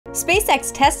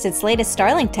SpaceX tests its latest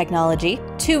Starlink technology,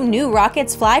 2 new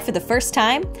rockets fly for the first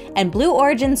time, and Blue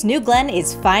Origin's New Glenn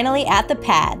is finally at the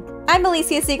pad. I'm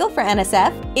Elysia Segal for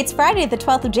NSF. It's Friday the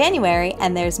 12th of January,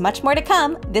 and there's much more to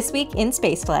come this week in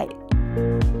spaceflight.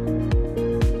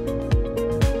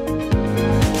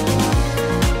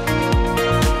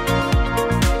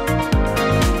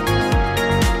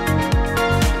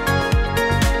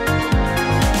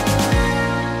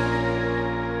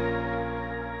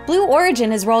 Blue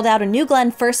Origin has rolled out a New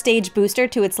Glenn first stage booster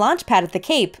to its launch pad at the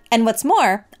Cape, and what's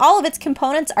more, all of its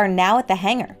components are now at the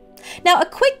hangar. Now, a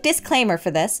quick disclaimer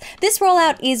for this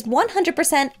rollout is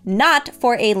 100% not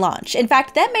for a launch. In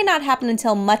fact, that may not happen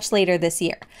until much later this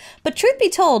year. But truth be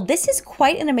told, this is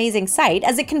quite an amazing sight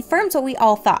as it confirms what we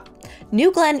all thought.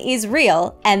 New Glenn is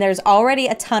real, and there's already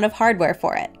a ton of hardware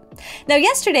for it. Now,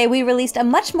 yesterday we released a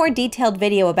much more detailed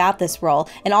video about this roll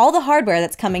and all the hardware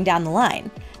that's coming down the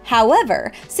line.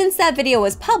 However, since that video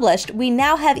was published, we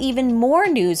now have even more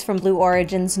news from Blue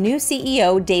Origin's new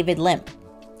CEO, David Limp.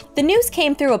 The news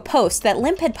came through a post that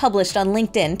Limp had published on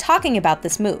LinkedIn talking about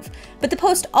this move, but the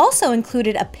post also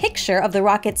included a picture of the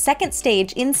rocket's second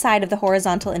stage inside of the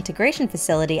horizontal integration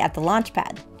facility at the launch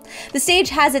pad. The stage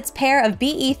has its pair of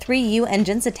BE-3U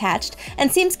engines attached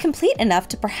and seems complete enough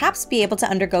to perhaps be able to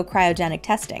undergo cryogenic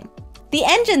testing. The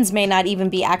engines may not even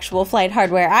be actual flight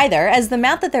hardware either, as the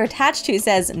mount that they're attached to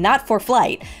says not for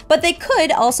flight, but they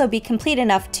could also be complete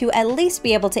enough to at least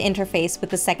be able to interface with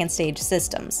the second stage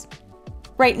systems.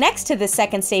 Right next to this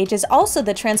second stage is also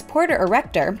the transporter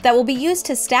erector that will be used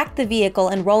to stack the vehicle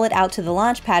and roll it out to the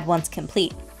launch pad once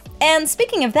complete. And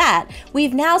speaking of that,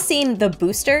 we've now seen the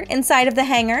booster inside of the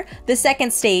hangar, the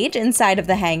second stage inside of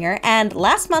the hangar, and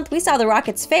last month we saw the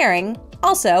rocket's fairing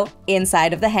also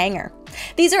inside of the hangar.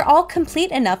 These are all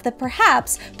complete enough that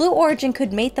perhaps Blue Origin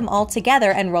could mate them all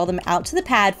together and roll them out to the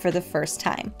pad for the first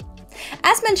time.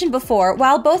 As mentioned before,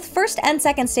 while both first and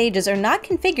second stages are not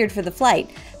configured for the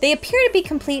flight, they appear to be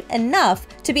complete enough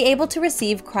to be able to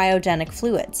receive cryogenic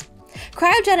fluids.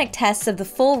 Cryogenic tests of the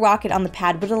full rocket on the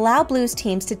pad would allow Blue's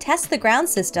teams to test the ground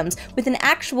systems with an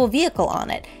actual vehicle on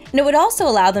it, and it would also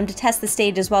allow them to test the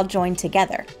stages while joined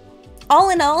together. All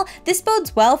in all, this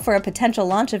bodes well for a potential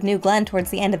launch of New Glenn towards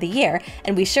the end of the year,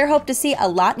 and we sure hope to see a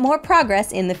lot more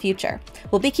progress in the future.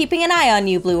 We'll be keeping an eye on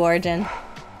you, Blue Origin.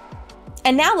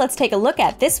 And now let's take a look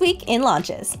at this week in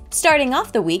launches. Starting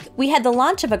off the week, we had the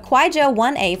launch of a Kuaizhou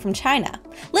 1A from China.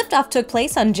 Liftoff took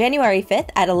place on January 5th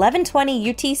at 11:20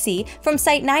 UTC from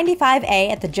Site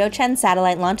 95A at the Zhoushan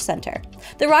Satellite Launch Center.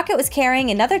 The rocket was carrying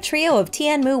another trio of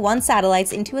Tianmu-1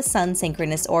 satellites into a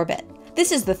sun-synchronous orbit.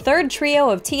 This is the third trio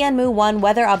of Tianmu-1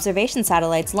 weather observation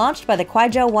satellites launched by the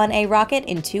Kuaizhou 1A rocket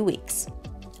in 2 weeks.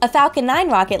 A Falcon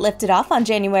 9 rocket lifted off on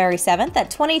January 7th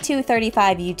at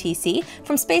 22:35 UTC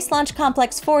from Space Launch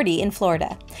Complex 40 in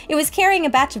Florida. It was carrying a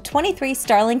batch of 23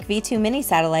 Starlink V2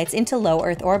 mini-satellites into low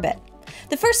Earth orbit.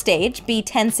 The first stage,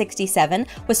 B-1067,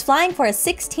 was flying for a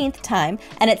 16th time,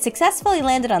 and it successfully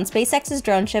landed on SpaceX's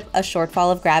drone ship, a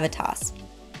shortfall of Gravitas.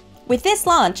 With this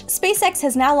launch, SpaceX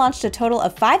has now launched a total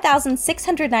of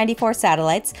 5,694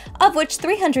 satellites, of which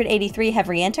 383 have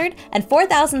re-entered and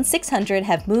 4,600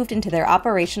 have moved into their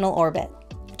operational orbit.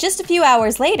 Just a few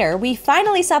hours later, we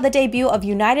finally saw the debut of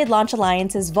United Launch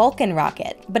Alliance's Vulcan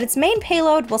rocket, but its main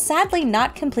payload will sadly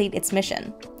not complete its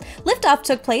mission. Liftoff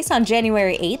took place on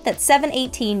January 8th at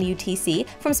 7:18 UTC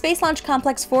from Space Launch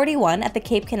Complex 41 at the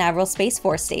Cape Canaveral Space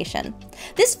Force Station.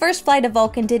 This first flight of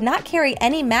Vulcan did not carry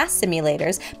any mass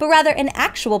simulators, but rather an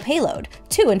actual payload,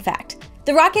 2 in fact.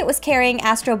 The rocket was carrying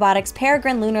Astrobotic's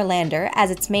Peregrine lunar lander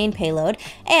as its main payload,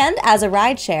 and as a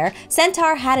rideshare,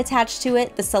 Centaur had attached to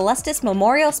it the Celestis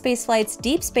Memorial Spaceflight's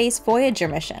Deep Space Voyager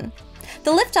mission.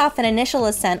 The liftoff and initial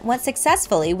ascent went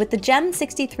successfully, with the GEM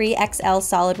 63XL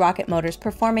solid rocket motors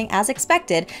performing as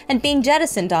expected and being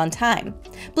jettisoned on time.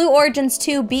 Blue Origin's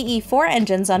 2 BE-4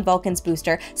 engines on Vulcan's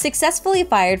booster successfully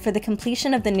fired for the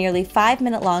completion of the nearly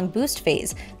 5-minute-long boost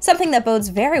phase, something that bodes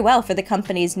very well for the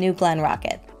company's New Glenn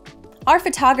rocket. Our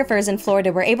photographers in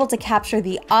Florida were able to capture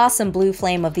the awesome blue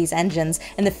flame of these engines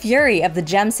and the fury of the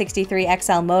GEM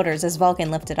 63XL motors as Vulcan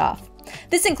lifted off.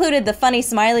 This included the funny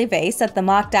smiley face that the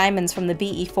mock diamonds from the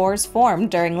BE-4s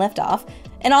formed during liftoff,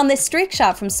 and on this streak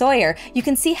shot from Sawyer, you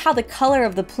can see how the color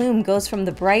of the plume goes from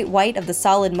the bright white of the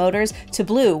solid motors to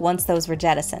blue once those were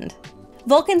jettisoned.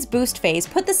 Vulcan's boost phase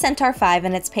put the Centaur 5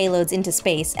 and its payloads into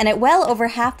space, and at well over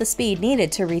half the speed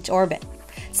needed to reach orbit.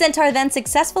 Centaur then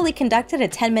successfully conducted a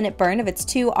 10-minute burn of its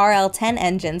 2 RL-10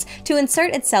 engines to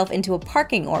insert itself into a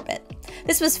parking orbit.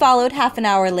 This was followed half an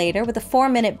hour later with a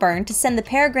 4-minute burn to send the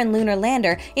Peregrine lunar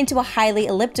lander into a highly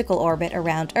elliptical orbit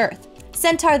around Earth.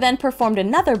 Centaur then performed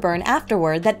another burn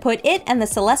afterward that put it and the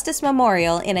Celestis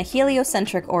Memorial in a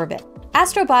heliocentric orbit.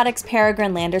 Astrobotic's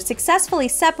Peregrine lander successfully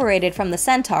separated from the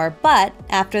Centaur, but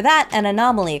after that, an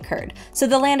anomaly occurred, so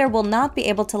the lander will not be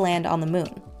able to land on the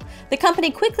moon. The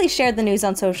company quickly shared the news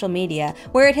on social media,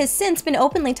 where it has since been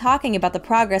openly talking about the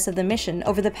progress of the mission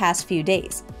over the past few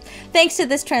days. Thanks to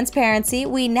this transparency,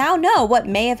 we now know what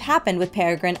may have happened with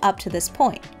Peregrine up to this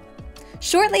point.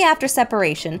 Shortly after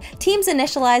separation, teams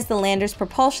initialized the lander's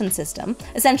propulsion system,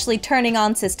 essentially turning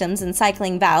on systems and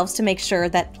cycling valves to make sure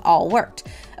that all worked.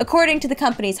 According to the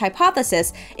company's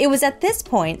hypothesis, it was at this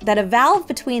point that a valve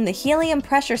between the helium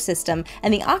pressure system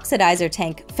and the oxidizer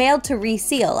tank failed to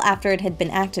reseal after it had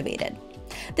been activated.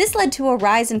 This led to a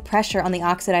rise in pressure on the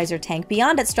oxidizer tank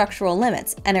beyond its structural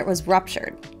limits, and it was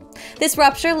ruptured. This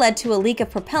rupture led to a leak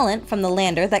of propellant from the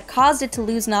lander that caused it to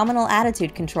lose nominal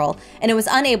attitude control, and it was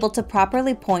unable to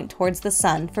properly point towards the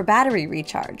sun for battery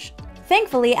recharge.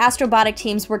 Thankfully, Astrobotic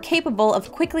teams were capable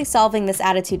of quickly solving this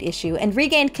attitude issue and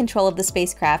regained control of the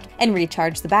spacecraft and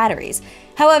recharged the batteries.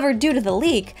 However, due to the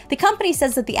leak, the company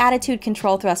says that the attitude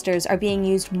control thrusters are being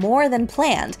used more than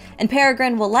planned, and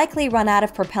Peregrine will likely run out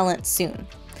of propellant soon.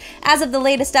 As of the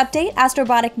latest update,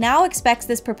 Astrobotic now expects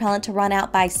this propellant to run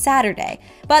out by Saturday,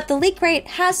 but the leak rate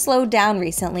has slowed down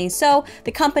recently, so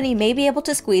the company may be able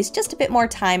to squeeze just a bit more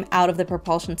time out of the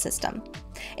propulsion system.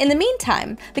 In the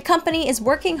meantime, the company is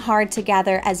working hard to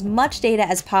gather as much data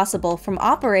as possible from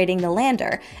operating the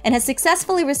lander and has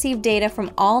successfully received data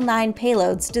from all 9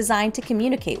 payloads designed to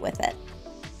communicate with it.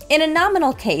 In a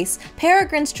nominal case,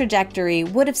 Peregrine's trajectory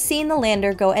would have seen the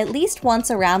lander go at least once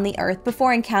around the Earth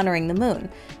before encountering the Moon.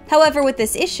 However, with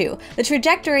this issue, the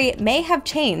trajectory may have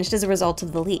changed as a result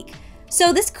of the leak.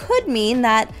 So this could mean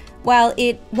that, while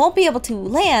it won't be able to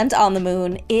land on the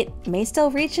Moon, it may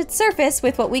still reach its surface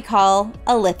with what we call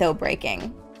a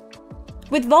lithobraking.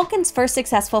 With Vulcan's first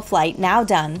successful flight now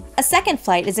done, a second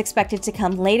flight is expected to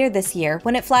come later this year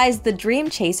when it flies the Dream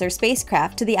Chaser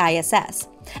spacecraft to the ISS.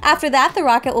 After that, the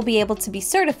rocket will be able to be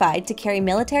certified to carry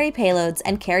military payloads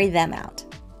and carry them out.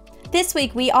 This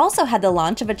week, we also had the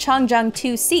launch of a Chang'e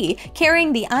 2C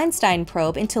carrying the Einstein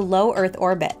probe into low Earth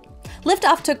orbit.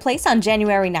 Liftoff took place on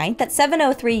January 9th at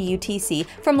 7:03 UTC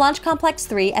from Launch Complex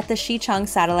 3 at the Xichang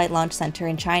Satellite Launch Center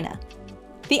in China.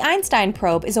 The Einstein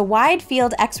probe is a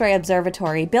wide-field X-ray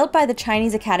observatory built by the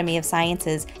Chinese Academy of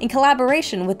Sciences in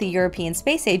collaboration with the European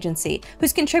Space Agency,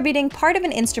 who's contributing part of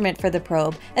an instrument for the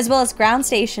probe, as well as ground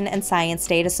station and science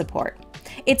data support.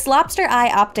 Its lobster eye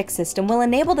optics system will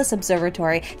enable this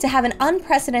observatory to have an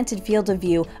unprecedented field of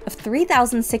view of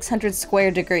 3,600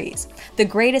 square degrees, the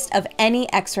greatest of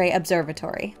any X-ray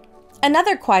observatory.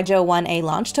 Another Kuaizhou 1A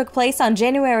launch took place on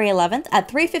January 11th at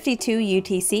 3:52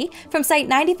 UTC from Site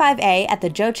 95A at the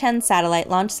Zhoushan Satellite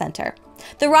Launch Center.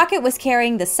 The rocket was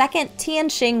carrying the second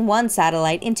Tianzhou-1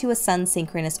 satellite into a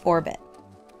sun-synchronous orbit.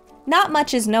 Not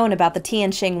much is known about the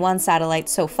Tianzhou-1 satellite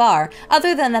so far,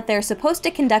 other than that they're supposed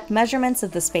to conduct measurements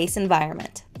of the space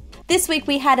environment. This week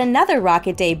we had another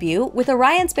rocket debut, with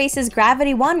Arianespace's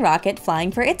Gravity 1 rocket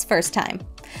flying for its first time.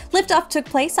 Liftoff took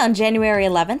place on January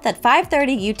 11th at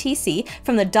 5:30 UTC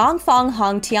from the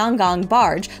Dongfang-Hong Tiangong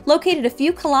barge located a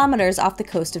few kilometers off the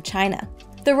coast of China.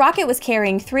 The rocket was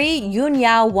carrying 3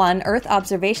 Yunyao-1 Earth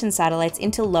observation satellites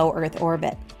into low Earth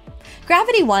orbit.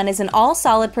 Gravity 1 is an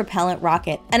all-solid propellant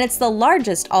rocket, and it's the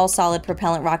largest all-solid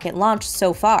propellant rocket launched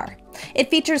so far. It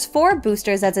features 4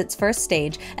 boosters as its first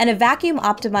stage, and a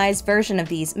vacuum-optimized version of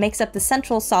these makes up the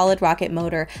central solid rocket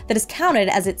motor that is counted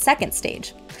as its second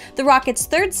stage. The rocket's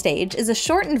third stage is a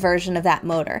shortened version of that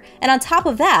motor, and on top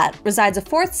of that resides a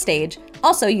fourth stage,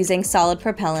 also using solid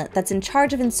propellant that's in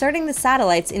charge of inserting the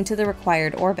satellites into the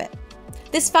required orbit.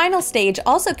 This final stage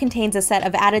also contains a set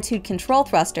of attitude control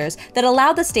thrusters that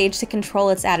allow the stage to control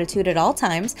its attitude at all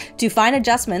times, do fine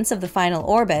adjustments of the final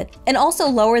orbit, and also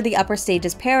lower the upper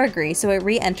stage's perigee so it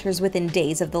re-enters within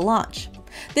days of the launch.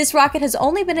 This rocket has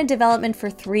only been in development for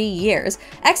 3 years,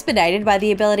 expedited by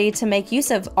the ability to make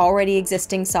use of already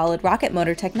existing solid rocket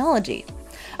motor technology.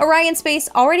 Arianespace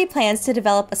already plans to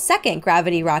develop a second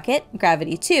Gravity rocket,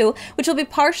 Gravity 2, which will be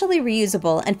partially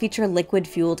reusable and feature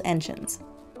liquid-fueled engines.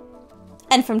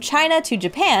 And from China to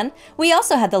Japan, we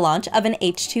also had the launch of an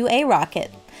H-IIA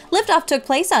rocket. Liftoff took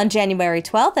place on January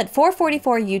 12th at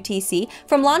 4:44 UTC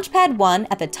from Launchpad 1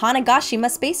 at the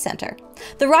Tanegashima Space Center.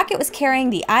 The rocket was carrying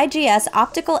the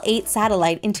IGS-Optical 8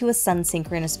 satellite into a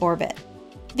sun-synchronous orbit.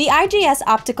 The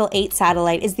IGS-Optical 8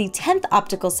 satellite is the 10th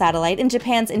optical satellite in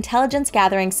Japan's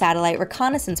intelligence-gathering satellite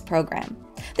reconnaissance program.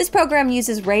 This program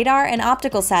uses radar and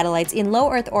optical satellites in low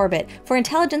Earth orbit for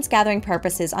intelligence-gathering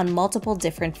purposes on multiple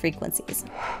different frequencies.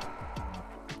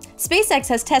 SpaceX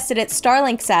has tested its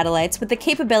Starlink satellites with the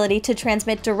capability to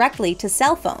transmit directly to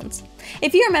cell phones.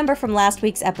 If you remember from last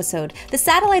week's episode, the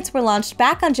satellites were launched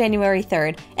back on January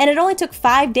 3rd, and it only took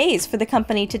 5 days for the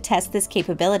company to test this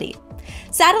capability.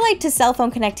 Satellite to cell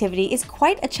phone connectivity is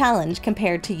quite a challenge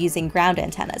compared to using ground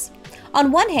antennas.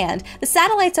 On one hand, the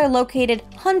satellites are located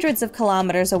hundreds of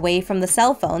kilometers away from the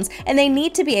cell phones, and they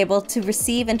need to be able to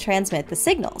receive and transmit the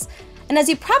signals. And as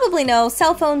you probably know,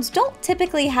 cell phones don't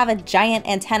typically have a giant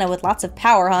antenna with lots of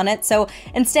power on it, so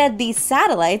instead these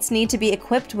satellites need to be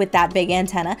equipped with that big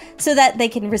antenna so that they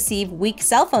can receive weak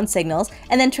cell phone signals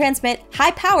and then transmit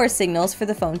high power signals for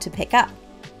the phone to pick up.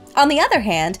 On the other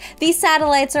hand, these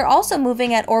satellites are also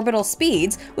moving at orbital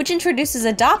speeds, which introduces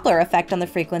a Doppler effect on the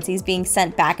frequencies being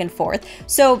sent back and forth,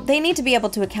 so they need to be able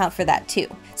to account for that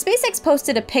too. SpaceX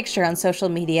posted a picture on social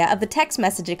media of the text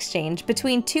message exchange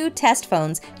between two test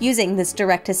phones using this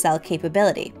direct-to-cell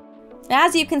capability. Now,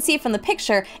 as you can see from the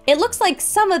picture, it looks like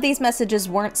some of these messages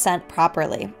weren't sent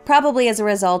properly, probably as a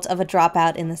result of a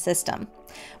dropout in the system.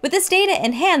 With this data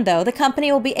in hand, though, the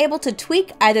company will be able to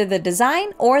tweak either the design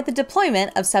or the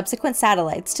deployment of subsequent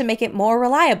satellites to make it more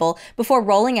reliable before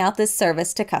rolling out this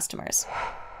service to customers.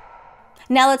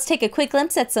 Now let's take a quick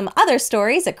glimpse at some other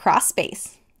stories across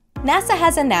space. NASA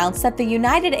has announced that the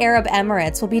United Arab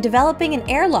Emirates will be developing an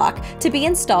airlock to be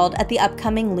installed at the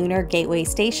upcoming Lunar Gateway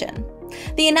Station.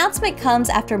 The announcement comes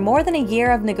after more than a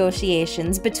year of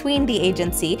negotiations between the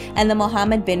agency and the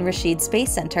Mohammed bin Rashid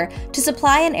Space Center to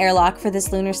supply an airlock for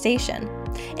this lunar station.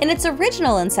 In its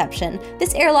original inception,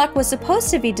 this airlock was supposed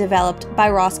to be developed by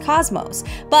Roscosmos,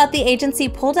 but the agency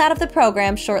pulled out of the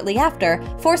program shortly after,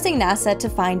 forcing NASA to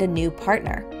find a new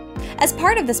partner. As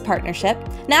part of this partnership,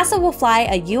 NASA will fly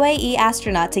a UAE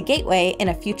astronaut to Gateway in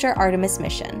a future Artemis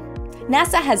mission.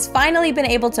 NASA has finally been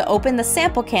able to open the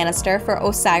sample canister for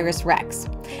OSIRIS-REx.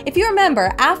 If you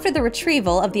remember, after the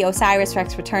retrieval of the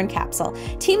OSIRIS-REx return capsule,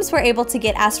 teams were able to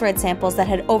get asteroid samples that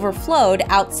had overflowed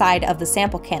outside of the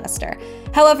sample canister.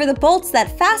 However, the bolts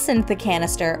that fastened the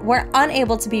canister were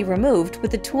unable to be removed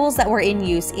with the tools that were in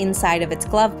use inside of its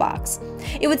glove box.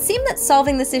 It would seem that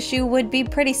solving this issue would be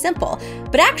pretty simple,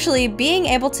 but actually being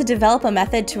able to develop a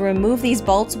method to remove these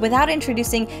bolts without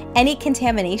introducing any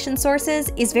contamination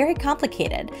sources is very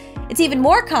complicated. It's even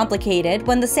more complicated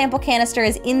when the sample canister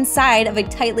is inside of a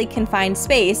tightly confined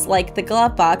space like the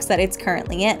glove box that it's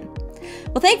currently in.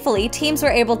 Well, thankfully, teams were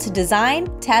able to design,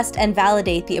 test, and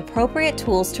validate the appropriate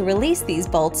tools to release these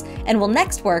bolts and will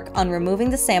next work on removing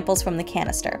the samples from the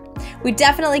canister. We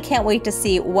definitely can't wait to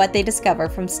see what they discover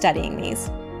from studying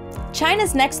these.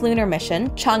 China's next lunar mission,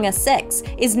 Chang'e 6,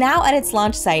 is now at its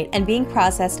launch site and being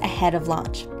processed ahead of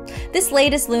launch. This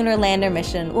latest lunar lander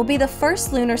mission will be the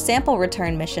first lunar sample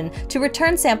return mission to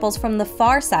return samples from the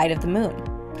far side of the moon.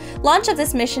 Launch of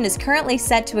this mission is currently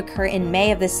set to occur in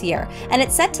May of this year, and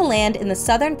it's set to land in the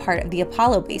southern part of the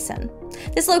Apollo basin.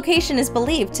 This location is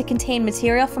believed to contain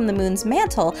material from the moon's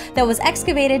mantle that was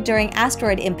excavated during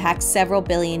asteroid impacts several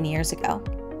billion years ago.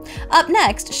 Up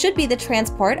next should be the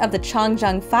transport of the Chang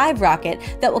Zheng 5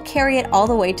 rocket that will carry it all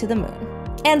the way to the moon.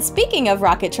 And speaking of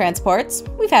rocket transports,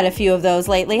 we've had a few of those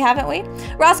lately, haven't we?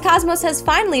 Roscosmos has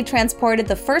finally transported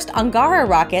the first Angara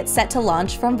rocket set to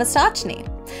launch from Vostochny.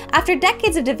 After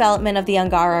decades of development of the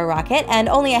Angara rocket and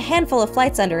only a handful of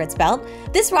flights under its belt,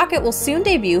 this rocket will soon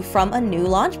debut from a new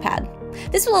launch pad.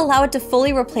 This will allow it to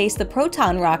fully replace the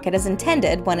Proton rocket as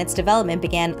intended when its development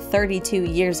began 32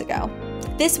 years ago.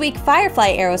 This week,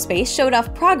 Firefly Aerospace showed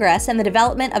off progress in the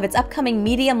development of its upcoming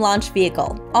medium launch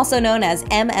vehicle, also known as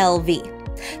MLV.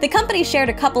 The company shared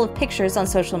a couple of pictures on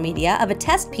social media of a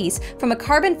test piece from a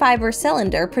carbon fiber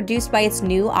cylinder produced by its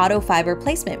new auto fiber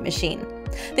placement machine.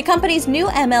 The company's new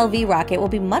MLV rocket will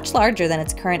be much larger than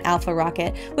its current Alpha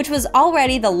rocket, which was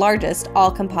already the largest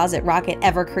all-composite rocket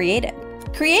ever created.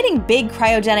 Creating big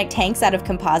cryogenic tanks out of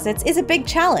composites is a big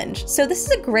challenge, so this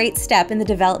is a great step in the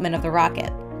development of the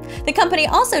rocket. The company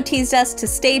also teased us to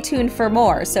stay tuned for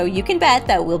more, so you can bet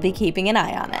that we'll be keeping an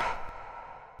eye on it.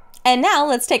 And now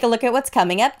let's take a look at what's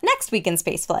coming up next week in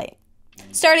spaceflight.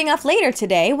 Starting off later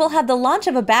today, we'll have the launch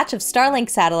of a batch of Starlink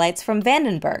satellites from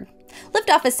Vandenberg.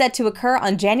 Liftoff is set to occur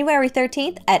on January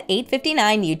 13th at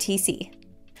 8:59 UTC.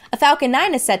 A Falcon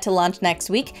 9 is set to launch next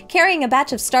week, carrying a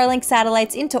batch of Starlink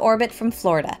satellites into orbit from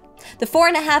Florida. The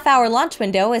 4.5-hour launch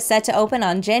window is set to open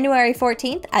on January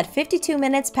 14th at 52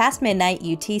 minutes past midnight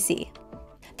UTC.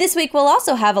 This week we'll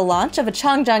also have a launch of a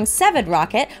Chang'e 7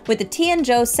 rocket with the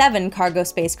Tianzhou 7 cargo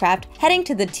spacecraft heading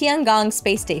to the Tiangong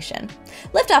space station.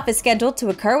 Liftoff is scheduled to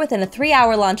occur within a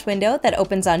 3-hour launch window that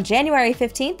opens on January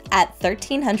 15th at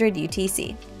 1300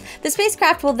 UTC. The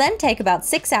spacecraft will then take about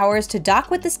 6 hours to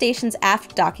dock with the station's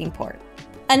aft docking port.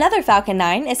 Another Falcon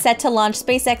 9 is set to launch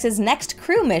SpaceX's next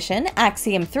crew mission,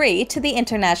 Axiom 3, to the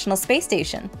International Space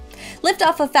Station.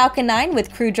 Liftoff of Falcon 9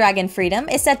 with Crew Dragon Freedom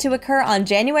is set to occur on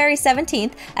January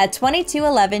 17th at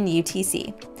 2211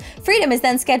 UTC. Freedom is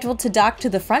then scheduled to dock to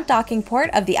the front docking port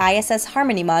of the ISS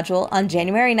Harmony module on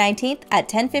January 19th at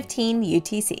 10:15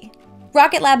 UTC.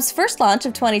 Rocket Lab's first launch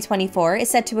of 2024 is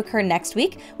set to occur next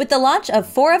week with the launch of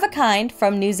 4 of a kind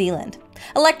from New Zealand.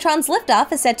 Electron's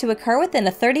liftoff is set to occur within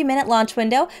a 30-minute launch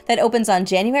window that opens on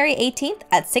January 18th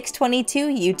at 6:22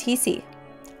 UTC.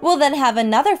 We'll then have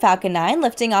another Falcon 9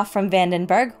 lifting off from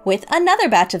Vandenberg with another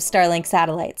batch of Starlink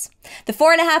satellites. The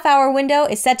 4.5-hour window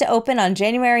is set to open on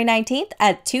January 19th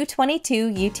at 2:22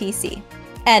 UTC.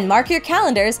 And mark your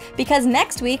calendars, because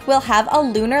next week we'll have a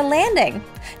lunar landing.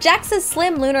 JAXA's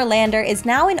Slim lunar lander is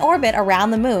now in orbit around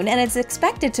the moon and is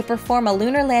expected to perform a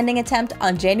lunar landing attempt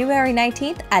on January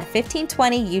 19th at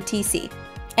 15:20 UTC.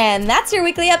 And that's your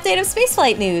weekly update of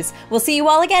spaceflight news. We'll see you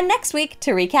all again next week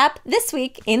to recap This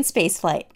Week in Spaceflight.